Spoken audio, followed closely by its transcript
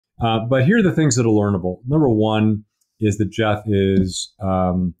But here are the things that are learnable. Number one is that Jeff is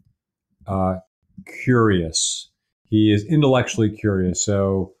uh, curious. He is intellectually curious.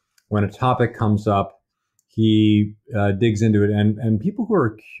 So when a topic comes up, he digs into it. And people who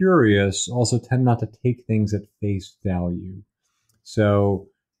are curious also tend not to take things at face value. So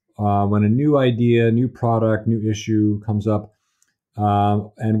when a new idea, new product, new issue comes up,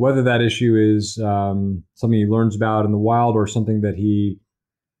 and whether that issue is something he learns about in the wild or something that he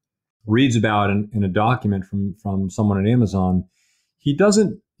reads about in a document from someone at Amazon, he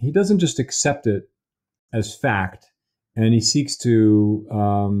doesn't just accept it as fact, and he seeks to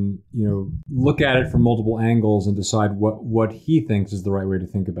look at it from multiple angles and decide what he thinks is the right way to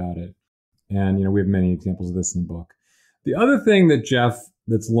think about it. And we have many examples of this in the book. The other thing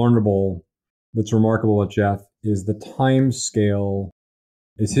that's learnable, that's remarkable at Jeff, is the time scale.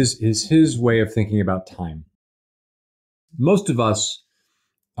 Is his way of thinking about time. Most of us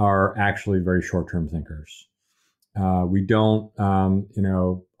are actually very short-term thinkers. We don't,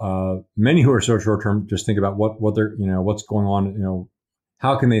 many who are so short-term just think about what they're, what's going on,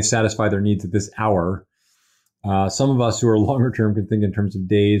 how can they satisfy their needs at this hour. Some of us who are longer-term can think in terms of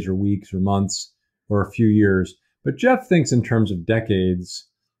days or weeks or months or a few years. But Jeff thinks in terms of decades.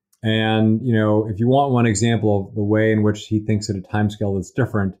 And, if you want one example of the way in which he thinks at a timescale that's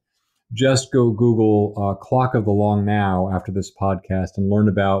different, just go Google Clock of the Long Now after this podcast and learn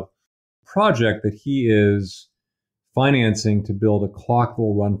about a project that he is financing to build a clock that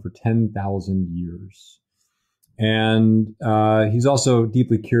will run for 10,000 years. And he's also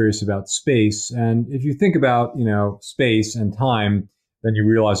deeply curious about space. And if you think about, space and time, then you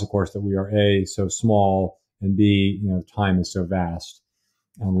realize, of course, that we are A, so small, and B, time is so vast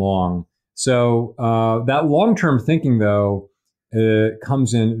and long. So that long-term thinking, though,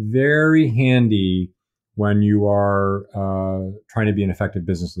 comes in very handy when you are trying to be an effective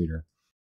business leader.